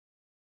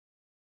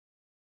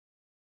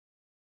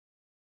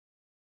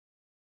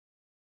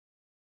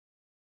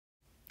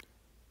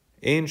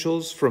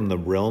Angels from the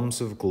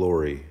realms of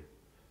glory,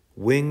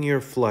 wing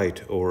your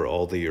flight o'er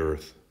all the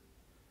earth.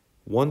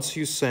 Once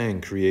you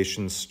sang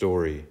creation's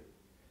story,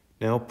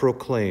 now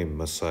proclaim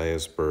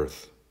Messiah's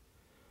birth.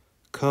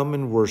 Come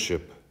and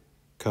worship,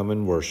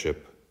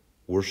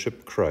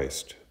 worship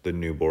Christ, the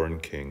newborn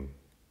King.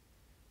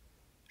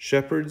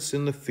 Shepherds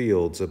in the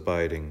fields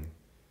abiding,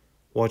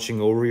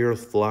 watching over your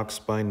flocks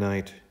by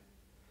night,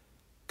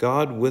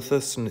 God with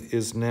us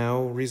is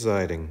now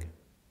residing,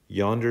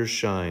 yonder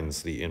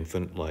shines the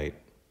infant light.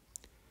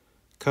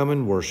 Come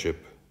and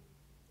worship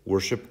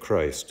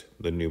Christ,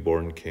 the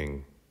newborn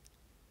King.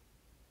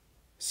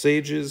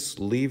 Sages,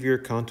 leave your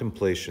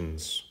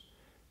contemplations,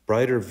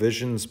 brighter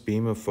visions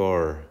beam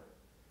afar.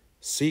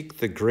 Seek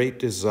the great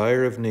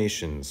desire of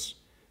nations,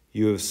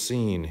 you have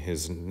seen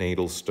his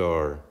natal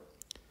star.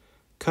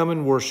 Come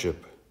and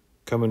worship,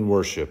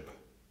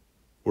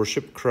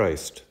 worship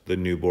Christ, the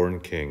newborn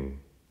King.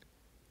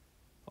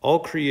 All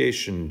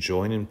creation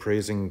join in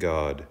praising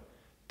God,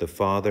 the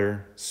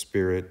Father,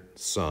 Spirit,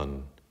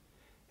 Son,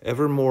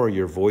 evermore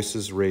your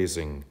voices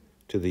raising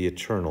to the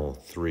eternal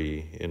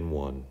three in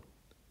one.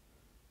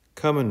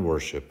 Come and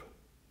worship,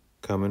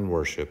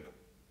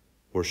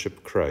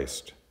 worship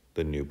Christ,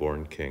 the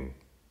newborn King.